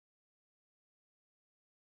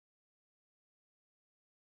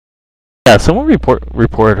Yeah, someone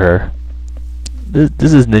report her.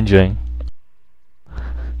 This is ninjaing.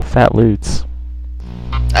 Fat loots.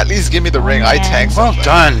 At least give me the ring. I tanked Well something.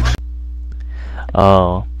 done.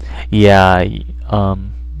 Oh, yeah.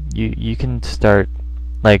 You can start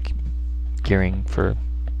like gearing for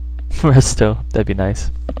resto. That'd be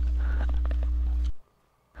nice.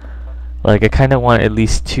 Like I kind of want at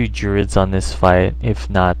least 2 druids on this fight, if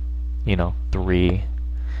not, you know, 3,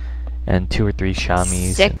 and 2 or 3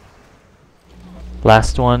 shamis. Sick.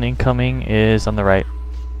 Last one incoming is on the right.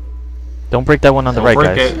 Don't break that one on the right,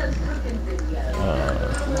 guys.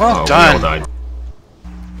 Well We done. all died.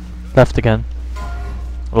 Left again.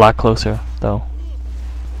 A lot closer, though.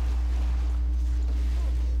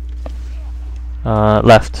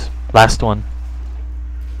 Left. Last one.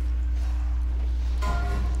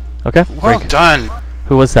 Okay, Well break. done.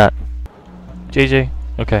 Who was that? JJ?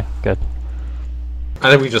 Okay, good.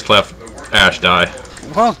 I think we just left Ash die.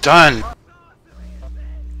 Well done.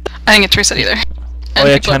 I didn't get to reset either. And yeah, people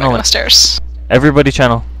are back channel on it. the stairs. Everybody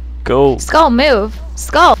channel. Go. Skull, move.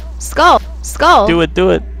 Skull, skull, skull. Do it,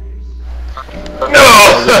 do it.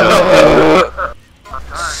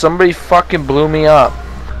 Somebody fucking blew me up.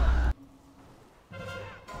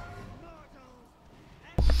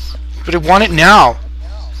 But I want it now.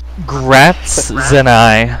 Grats,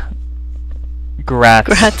 Zenai. Grats.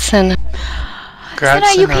 Gratson.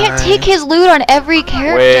 Senna, you can't take his loot on every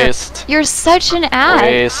character. Waste. You're such an ass.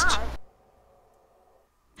 Waste.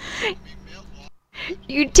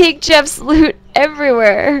 You take Jeff's loot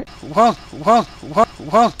everywhere. Well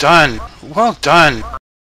done. Well done.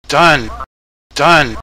 Done. Done.